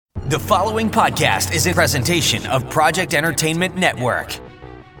The following podcast is a presentation of Project Entertainment Network.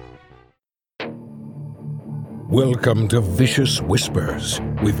 Welcome to Vicious Whispers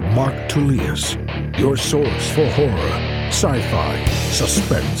with Mark Tullius, your source for horror, sci-fi,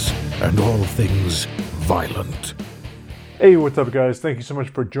 suspense, and all things violent. Hey, what's up guys? Thank you so much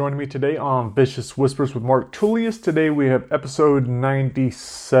for joining me today on Vicious Whispers with Mark Tullius. Today we have episode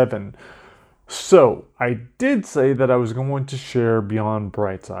 97. So, I did say that I was going to share Beyond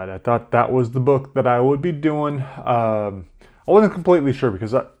Brightside. I thought that was the book that I would be doing. I wasn't completely sure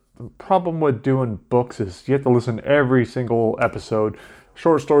because the problem with doing books is you have to listen to every single episode.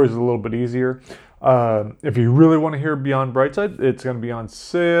 Short stories is a little bit easier. If you really want to hear Beyond Brightside, it's going to be on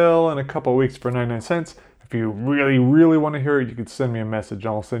sale in a couple of weeks for 99 cents. If you really, really want to hear it, you can send me a message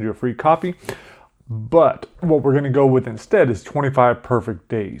and I'll send you a free copy. But what we're going to go with instead is 25 Perfect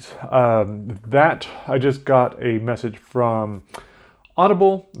Days. That I just got a message from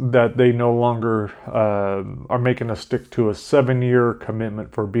Audible that they no longer are making us stick to a 7-year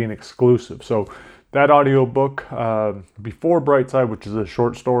commitment for being exclusive. So that audiobook, Before Brightside, which is a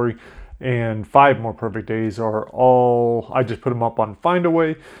short story, and 5 More Perfect Days are all, I just put them up on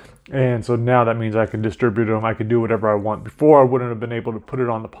Findaway. And so now that means I can distribute them. I can do whatever I want. Before I wouldn't have been able to put it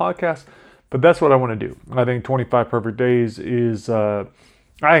on the podcast. But that's what I want to do. I think 25 Perfect Days is, I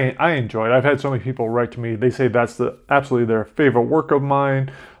enjoy it. I've had so many people write to me. They say that's absolutely their favorite work of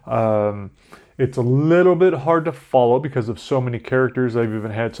mine. It's a little bit hard to follow because of so many characters. I've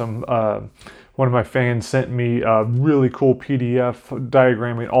even had one of my fans sent me a really cool PDF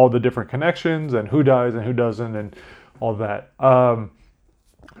diagramming all the different connections and who dies and who doesn't and all that.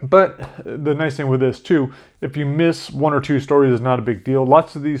 But the nice thing with this too, if you miss 1 or 2 stories, is not a big deal.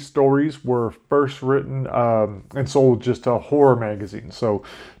 Lots of these stories were first written and sold just to horror magazines. So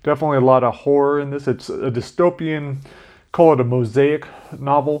definitely a lot of horror in this. It's a dystopian, call it a mosaic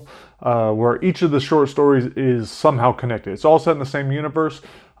novel, where each of the short stories is somehow connected. It's all set in the same universe.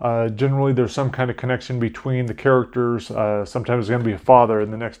 Generally there's some kind of connection between the characters. Sometimes it's going to be a father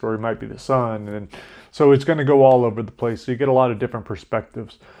and the next story might be the son. And so it's going to go all over the place. So you get a lot of different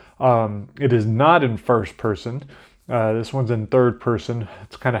perspectives. It is not in first person. This one's in third person.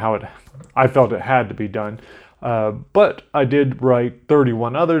 It's kind of how I felt it had to be done. But I did write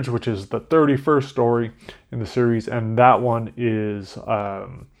 31 Others, which is the 31st story in the series. And that one is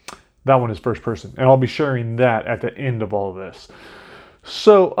first person. And I'll be sharing that at the end of all of this.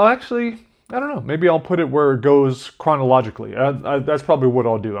 So actually, I don't know, maybe I'll put it where it goes chronologically. That's probably what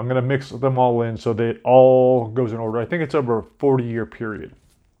I'll do. I'm going to mix them all in so they all goes in order. I think it's over a 40-year period.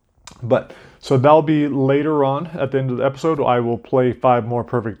 But so that'll be later on at the end of the episode. I will play 5 More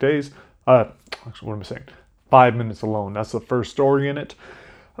Perfect Days. Actually, what am I saying? 5 Minutes Alone. That's the first story in it.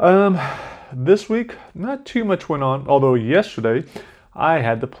 This week, not too much went on. Although yesterday, I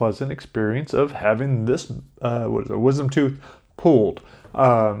had the pleasant experience of having this wisdom tooth pulled,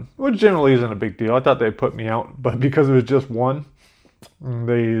 which generally isn't a big deal. I thought they'd put me out, but because it was just one,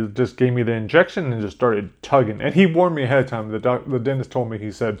 they just gave me the injection and just started tugging. And he warned me ahead of time. The dentist told me,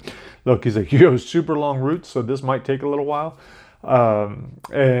 he said, look, he's like, you have super long roots, so this might take a little while.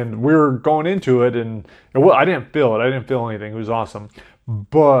 And we were going into it, and well, I didn't feel it. I didn't feel anything. It was awesome.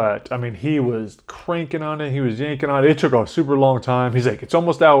 But, I mean, he was cranking on it. He was yanking on it. It took a super long time. He's like, it's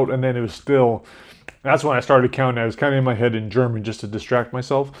almost out. And then it was still... That's when I started counting. I was counting in my head in German just to distract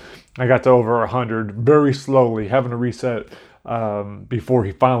myself. I got to over 100 very slowly, having to reset before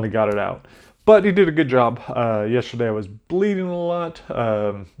he finally got it out. But he did a good job. Yesterday I was bleeding a lot.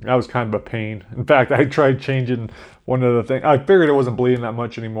 That was kind of a pain. In fact, I tried changing one of the things. I figured it wasn't bleeding that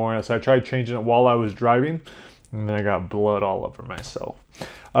much anymore, so I tried changing it while I was driving. And then I got blood all over myself.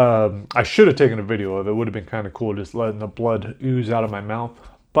 I should have taken a video of it. It would have been kind of cool just letting the blood ooze out of my mouth.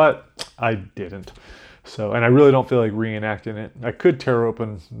 But I didn't. So, and I really don't feel like reenacting it. I could tear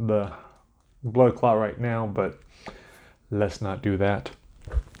open the blood clot right now, but let's not do that.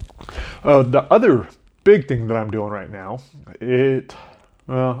 The other big thing that I'm doing right now,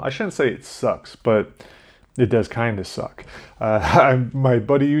 I shouldn't say it sucks, but it does kind of suck. My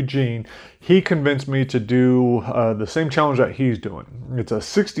buddy Eugene, he convinced me to do the same challenge that he's doing. It's a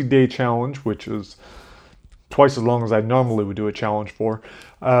 60-day challenge, which is twice as long as I normally would do a challenge for.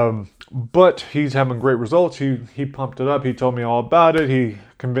 But he's having great results. He pumped it up. He told me all about it. He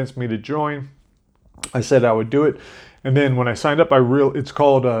convinced me to join. I said I would do it. And then when I signed up, it's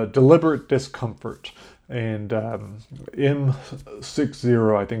called Deliberate Discomfort. And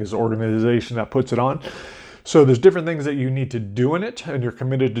M60, I think, is the organization that puts it on. So there's different things that you need to do in it, and you're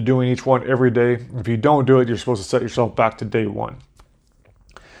committed to doing each one every day. If you don't do it, you're supposed to set yourself back to day 1.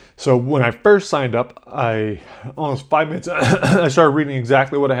 So when I first signed up, almost 5 minutes, I started reading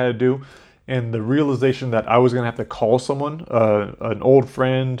exactly what I had to do. And the realization that I was going to have to call someone, an old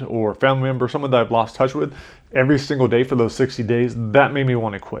friend or family member, someone that I've lost touch with every single day for those 60 days, that made me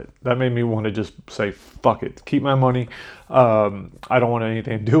want to quit. That made me want to just say, fuck it, keep my money. I don't want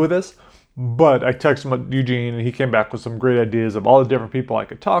anything to do with this. But I texted Eugene, and he came back with some great ideas of all the different people I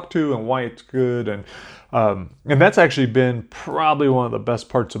could talk to and why it's good. And that's actually been probably one of the best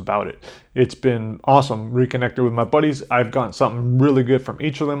parts about it. It's been awesome reconnecting with my buddies. I've gotten something really good from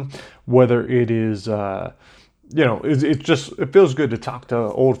each of them, whether it is, it feels good to talk to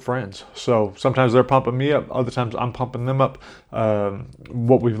old friends. So sometimes they're pumping me up. Other times I'm pumping them up.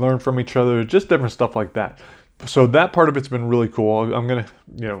 What we've learned from each other, just different stuff like that. So that part of it's been really cool. I'm going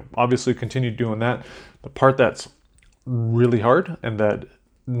to, obviously continue doing that. The part that's really hard and that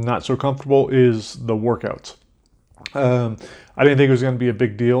not so comfortable is the workouts. I didn't think it was going to be a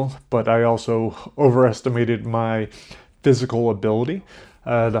big deal, but I also overestimated my physical ability.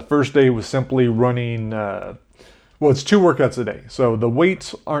 The first day was simply running, it's 2 workouts a day. So the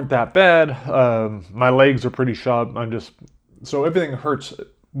weights aren't that bad. My legs are pretty sharp. So everything hurts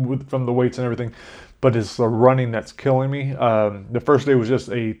from the weights and everything, but it's the running that's killing me. The first day was just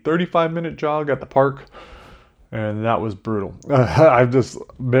a 35-minute jog at the park, and that was brutal. I'm just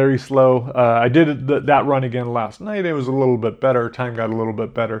very slow. I did that run again last night. It was a little bit better. Time got a little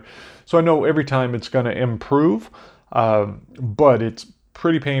bit better. So I know every time it's going to improve, but it's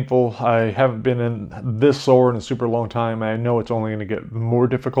pretty painful. I haven't been in this sore in a super long time. I know it's only going to get more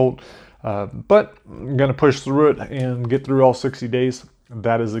difficult, but I'm going to push through it and get through all 60 days.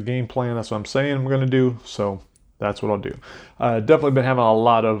 That is the game plan. That's what I'm saying I'm going to do. So that's what I'll do. Definitely been having a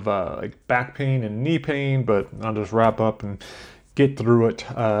lot of back pain and knee pain, but I'll just wrap up and get through it.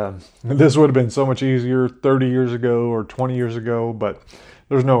 This would have been so much easier 30 years ago or 20 years ago, but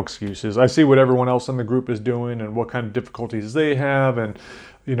there's no excuses. I see what everyone else in the group is doing and what kind of difficulties they have, and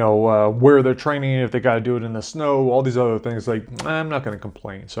where they're training, if they got to do it in the snow, all these other things. Like, I'm not going to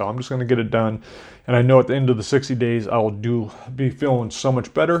complain. So I'm just going to get it done. And I know at the end of the 60 days, I'll be feeling so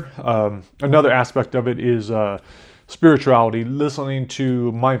much better. Another aspect of it is spirituality, listening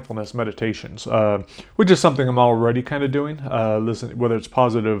to mindfulness meditations, which is something I'm already kind of doing. Listen, whether it's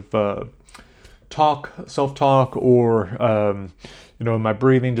positive talk, self-talk, or my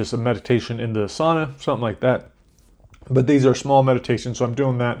breathing, just a meditation in the sauna, something like that. But these are small meditations, so I'm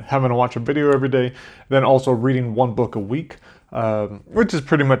doing that, having to watch a video every day, then also reading 1 book a week, which is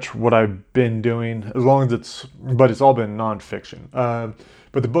pretty much what I've been doing, but it's all been nonfiction.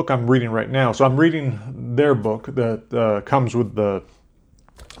 But the book I'm reading right now, so I'm reading their book that comes with the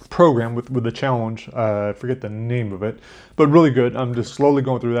program, with the challenge. I forget the name of it, but really good. I'm just slowly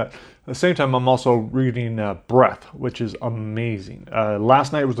going through that. At the same time, I'm also reading Breath, which is amazing.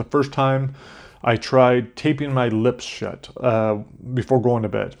 Last night was the first time I tried taping my lips shut before going to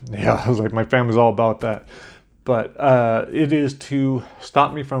bed. Yeah, I was like, my family's all about that. But it is to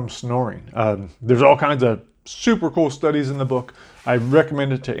stop me from snoring. There's all kinds of super cool studies in the book. I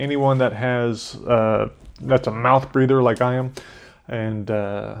recommend it to anyone that that's a mouth breather like I am, and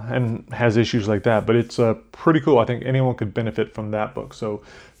has issues like that. But it's pretty cool. I think anyone could benefit from that book. So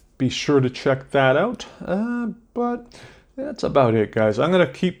be sure to check that out. But that's about it, guys. I'm going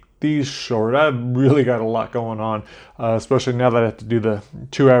to keep these short. I've really got a lot going on, especially now that I have to do the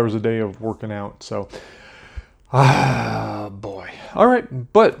 2 hours a day of working out. So, boy. All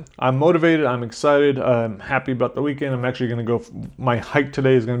right, but I'm motivated. I'm excited. I'm happy about the weekend. I'm actually going to go. My hike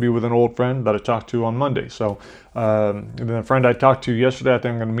today is going to be with an old friend that I talked to on Monday. So, and then a friend I talked to yesterday, I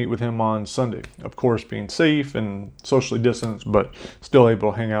think I'm going to meet with him on Sunday. Of course, being safe and socially distanced, but still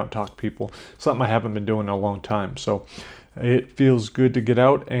able to hang out and talk to people. Something I haven't been doing in a long time. So, it feels good to get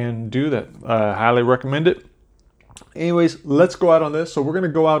out and do that. Highly recommend it. Anyways, let's go out on this. So we're going to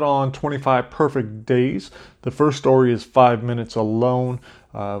go out on 25 perfect days. The first story is 5 minutes alone.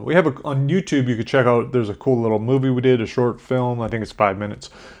 We have on YouTube, you can check out, there's a cool little movie we did, a short film. I think it's 5 minutes,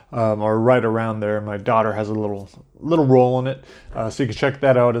 or right around there. My daughter has a little role in it. So you can check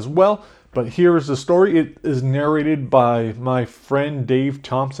that out as well. But here is the story. It is narrated by my friend Dave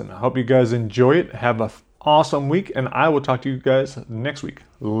Thompson. I hope you guys enjoy it. Have a awesome week, and I will talk to you guys next week.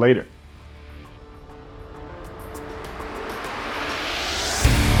 Later.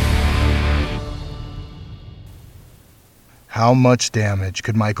 How much damage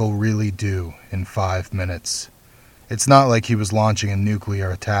could Michael really do in 5 minutes? It's not like he was launching a nuclear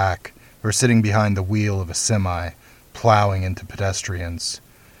attack or sitting behind the wheel of a semi, plowing into pedestrians.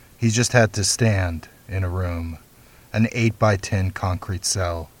 He just had to stand in a room, an 8x10 concrete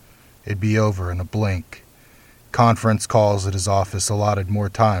cell. It'd be over in a blink. Conference calls at his office allotted more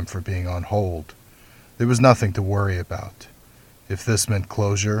time for being on hold. There was nothing to worry about. If this meant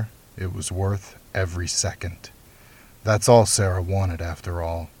closure, it was worth every second. That's all Sarah wanted, after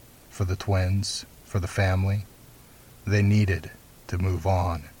all. For the twins, for the family. They needed to move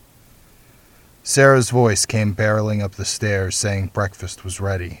on. Sarah's voice came barreling up the stairs saying breakfast was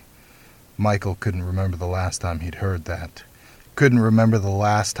ready. Michael couldn't remember the last time he'd heard that. Couldn't remember the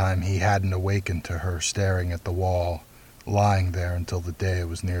last time he hadn't awakened to her staring at the wall, lying there until the day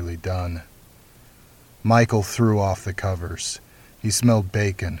was nearly done. Michael threw off the covers. He smelled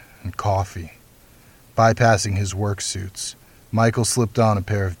bacon and coffee. Bypassing his work suits, Michael slipped on a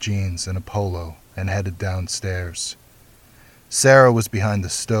pair of jeans and a polo and headed downstairs. Sarah was behind the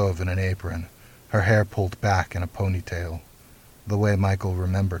stove in an apron, her hair pulled back in a ponytail, the way Michael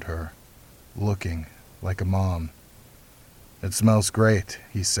remembered her, looking like a mom. "It smells great,"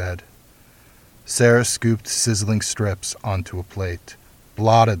 he said. Sarah scooped sizzling strips onto a plate,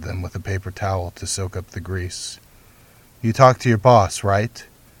 blotted them with a paper towel to soak up the grease. "You talked to your boss, right?"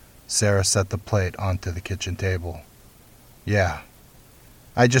 Sarah set the plate onto the kitchen table. "Yeah.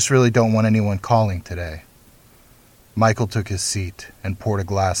 I just really don't want anyone calling today." Michael took his seat and poured a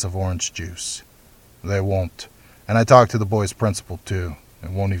glass of orange juice. "They won't. And I talked to the boys' principal, too. It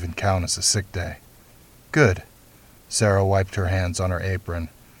won't even count as a sick day." "Good." Sarah wiped her hands on her apron.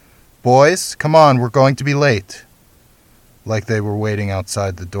 "Boys, come on, we're going to be late." Like they were waiting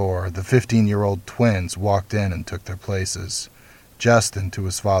outside the door, the 15-year-old twins walked in and took their places. Justin to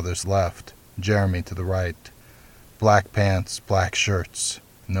his father's left, Jeremy to the right. Black pants, black shirts,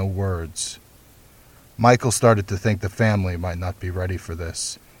 no words. Michael started to think the family might not be ready for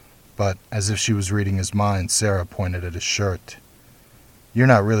this. But, as if she was reading his mind, Sarah pointed at his shirt. "You're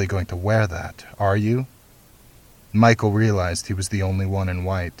not really going to wear that, are you?" Michael realized he was the only one in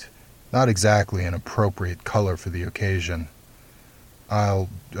white, not exactly an appropriate color for the occasion. "I'll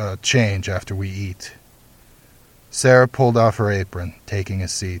change after we eat." Sarah pulled off her apron, taking a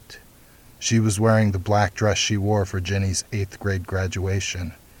seat. She was wearing the black dress she wore for Jenny's 8th grade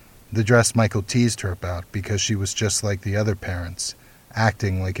graduation, the dress Michael teased her about because she was just like the other parents,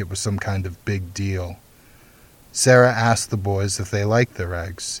 acting like it was some kind of big deal. Sarah asked the boys if they liked their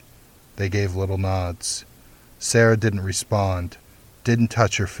eggs. They gave little nods. Sarah didn't respond, didn't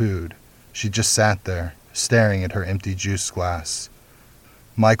touch her food. She just sat there, staring at her empty juice glass.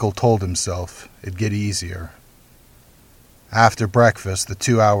 Michael told himself it'd get easier. After breakfast, the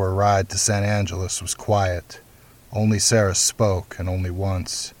 2-hour ride to San Angeles was quiet. Only Sarah spoke, and only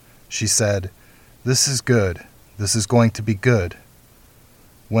once. She said, "This is good. This is going to be good."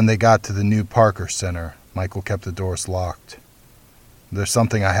 When they got to the new Parker Center, Michael kept the doors locked. "There's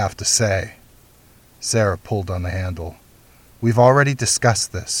something I have to say." Sarah pulled on the handle. "We've already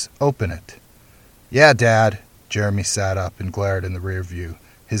discussed this. Open it." "Yeah, Dad." Jeremy sat up and glared in the rear view,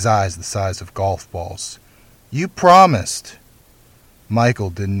 his eyes the size of golf balls. "You promised." Michael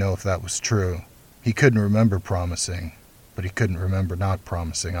didn't know if that was true. He couldn't remember promising, but he couldn't remember not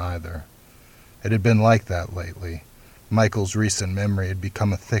promising either. It had been like that lately. Michael's recent memory had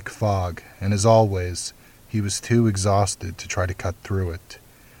become a thick fog, and as always, he was too exhausted to try to cut through it.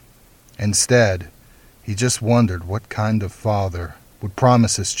 Instead, he just wondered what kind of father would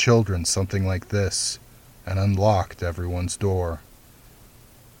promise his children something like this, and unlocked everyone's door.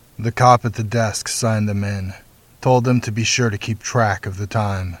 The cop at the desk signed them in, told them to be sure to keep track of the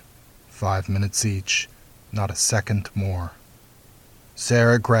time. 5 minutes each, not a second more.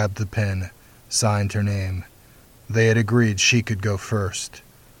 Sarah grabbed the pen, signed her name. They had agreed she could go first.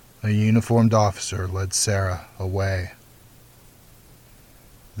 A uniformed officer led Sarah away.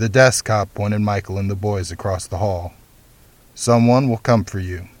 The desk cop pointed Michael and the boys across the hall. "Someone will come for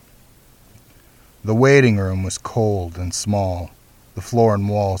you." The waiting room was cold and small, the floor and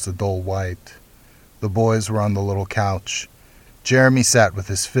walls a dull white. The boys were on the little couch. Jeremy sat with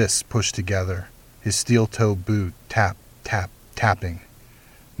his fists pushed together, his steel-toe boot tap, tap, tapping.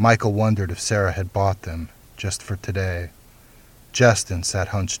 Michael wondered if Sarah had bought them, just for today. Justin sat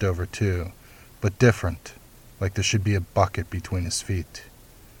hunched over too, but different, like there should be a bucket between his feet.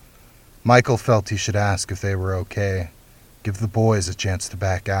 Michael felt he should ask if they were okay, give the boys a chance to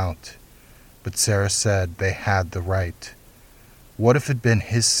back out. But Sarah said they had the right. What if it had been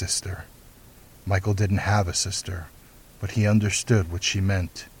his sister? Michael didn't have a sister, but he understood what she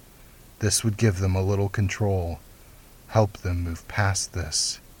meant. This would give them a little control, help them move past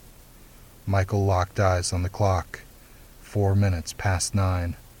this. Michael locked eyes on the clock. 4 minutes past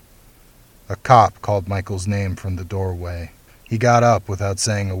 9. A cop called Michael's name from the doorway. He got up without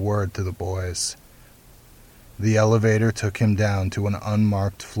saying a word to the boys. The elevator took him down to an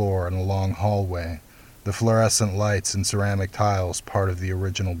unmarked floor in a long hallway, the fluorescent lights and ceramic tiles part of the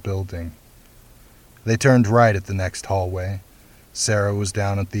original building. They turned right at the next hallway. Sarah was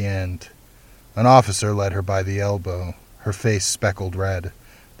down at the end. An officer led her by the elbow, her face speckled red,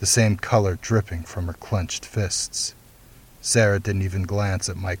 the same color dripping from her clenched fists. Sarah didn't even glance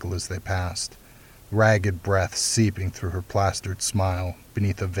at Michael as they passed, ragged breath seeping through her plastered smile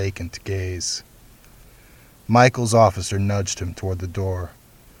beneath a vacant gaze. Michael's officer nudged him toward the door.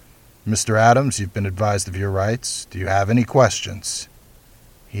 "Mr. Adams, you've been advised of your rights. Do you have any questions?"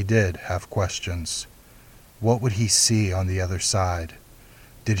 He did have questions. What would he see on the other side?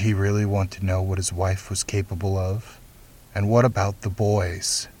 Did he really want to know what his wife was capable of? And what about the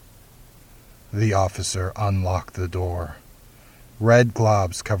boys? The officer unlocked the door. Red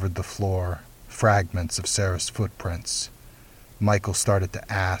globs covered the floor, fragments of Sarah's footprints. Michael started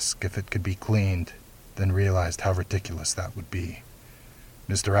to ask if it could be cleaned, then realized how ridiculous that would be.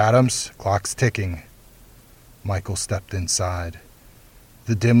 "Mr. Adams, clock's ticking." Michael stepped inside.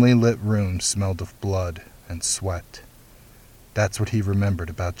 The dimly lit room smelled of blood and sweat. That's what he remembered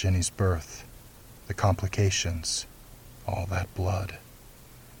about Jenny's birth. The complications. All that blood.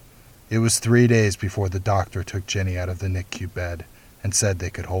 It was 3 days before the doctor took Jenny out of the NICU bed and said they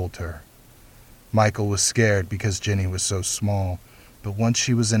could hold her. Michael was scared because Jenny was so small, but once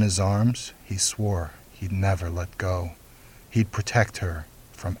she was in his arms, he swore he'd never let go. He'd protect her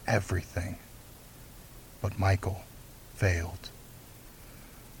from everything. But Michael failed.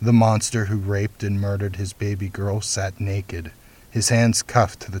 The monster who raped and murdered his baby girl sat naked, his hands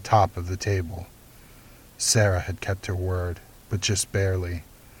cuffed to the top of the table. Sarah had kept her word, but just barely.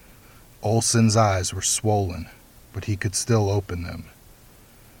 Olson's eyes were swollen, but he could still open them.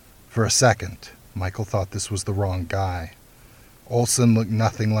 For a second, Michael thought this was the wrong guy. Olson looked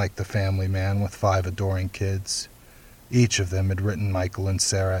nothing like the family man with 5 adoring kids. Each of them had written Michael and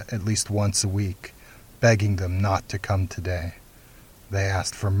Sarah at least once a week, begging them not to come today. They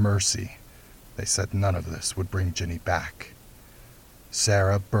asked for mercy. They said none of this would bring Jenny back.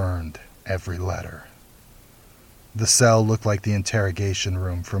 Sarah burned every letter. The cell looked like the interrogation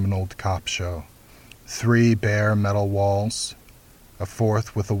room from an old cop show. 3 bare metal walls. A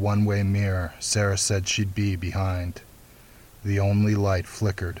 4th with a one-way mirror Sarah said she'd be behind. The only light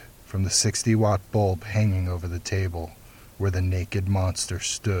flickered from the 60-watt bulb hanging over the table where the naked monster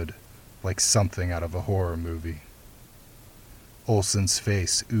stood like something out of a horror movie. Olson's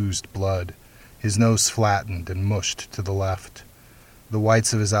face oozed blood, his nose flattened and mushed to the left. The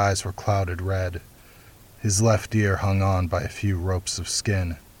whites of his eyes were clouded red. His left ear hung on by a few ropes of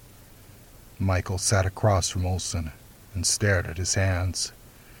skin. Michael sat across from Olson and stared at his hands.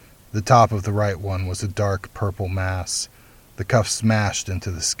 The top of the right one was a dark purple mass, the cuff smashed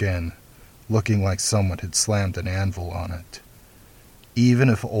into the skin, looking like someone had slammed an anvil on it. Even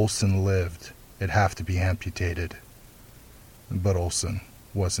if Olson lived, it'd have to be amputated. But Olson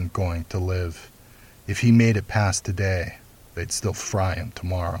wasn't going to live. If he made it past today, they'd still fry him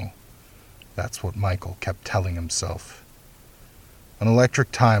tomorrow. That's what Michael kept telling himself. An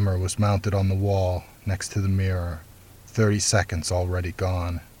electric timer was mounted on the wall next to the mirror, 30 seconds already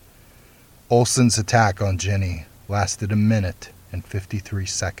gone. Olson's attack on Jenny lasted 1 minute and 53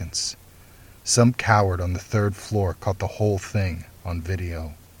 seconds. Some coward on the 3rd floor caught the whole thing on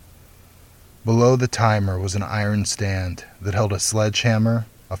video. Below the timer was an iron stand that held a sledgehammer,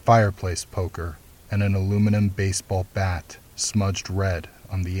 a fireplace poker, and an aluminum baseball bat smudged red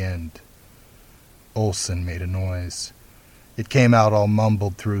on the end. Olson made a noise. It came out all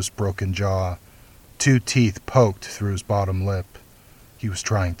mumbled through his broken jaw. 2 teeth poked through his bottom lip. He was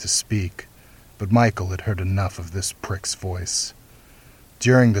trying to speak, but Michael had heard enough of this prick's voice.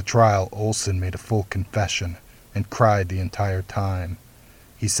 During the trial, Olson made a full confession and cried the entire time.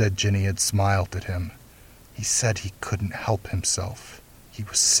 He said Jenny had smiled at him. He said he couldn't help himself. He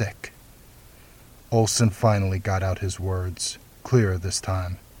was sick. Olson finally got out his words, clearer this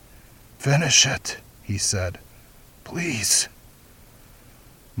time. "Finish it," he said. "Please."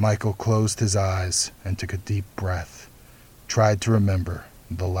 Michael closed his eyes and took a deep breath, tried to remember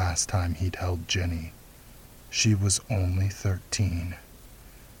the last time he'd held Jenny. She was only 13.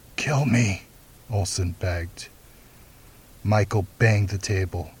 "Kill me," Olson begged. Michael banged the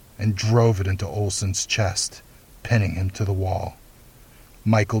table and drove it into Olson's chest, pinning him to the wall.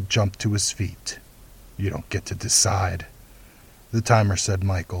 Michael jumped to his feet. "You don't get to decide." The timer said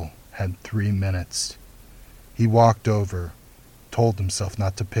Michael had 3 minutes. He walked over, told himself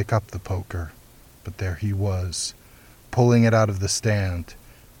not to pick up the poker, but there he was, pulling it out of the stand,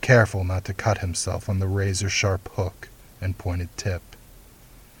 careful not to cut himself on the razor-sharp hook and pointed tip.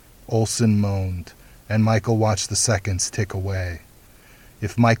 Olson moaned, and Michael watched the seconds tick away.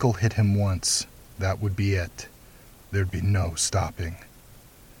 If Michael hit him once, that would be it. There'd be no stopping.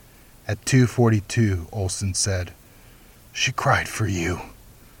 At 2:42, Olson said, "She cried for you."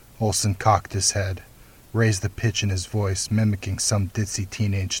 Olson cocked his head, raised the pitch in his voice, mimicking some ditzy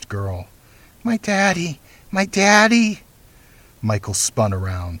teenaged girl. "My daddy! My daddy!" Michael spun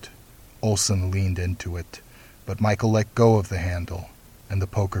around. Olson leaned into it, but Michael let go of the handle, and the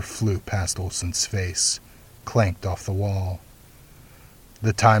poker flew past Olson's face, clanked off the wall.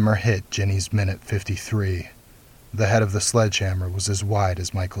 The timer hit Ginny's minute 53. The head of the sledgehammer was as wide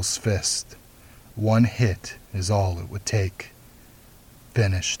as Michael's fist. One hit is all it would take.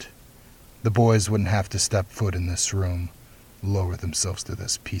 Finished. The boys wouldn't have to step foot in this room, lower themselves to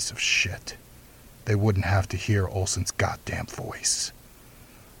this piece of shit. They wouldn't have to hear Olson's goddamn voice.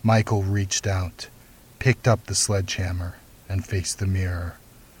 Michael reached out, picked up the sledgehammer, and faced the mirror.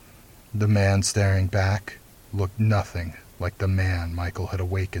 The man staring back looked nothing like the man Michael had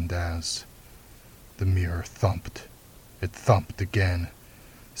awakened as. The mirror thumped. It thumped again,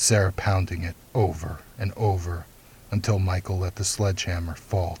 Sarah pounding it over and over until Michael let the sledgehammer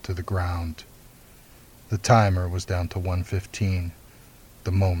fall to the ground. The timer was down to 1:15,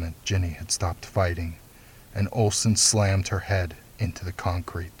 the moment Ginny had stopped fighting, and Olson slammed her head into the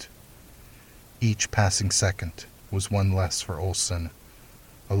concrete. Each passing second was one less for Olson,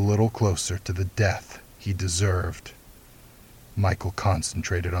 a little closer to the death he deserved. Michael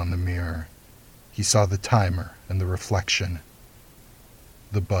concentrated on the mirror. He saw the timer and the reflection.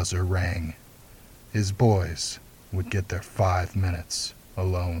 The buzzer rang. His boys would get their 5 minutes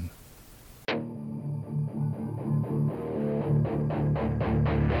alone.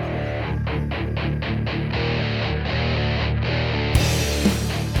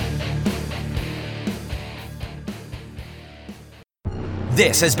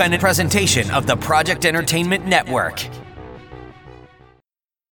 This has been a presentation of the Project Entertainment Network.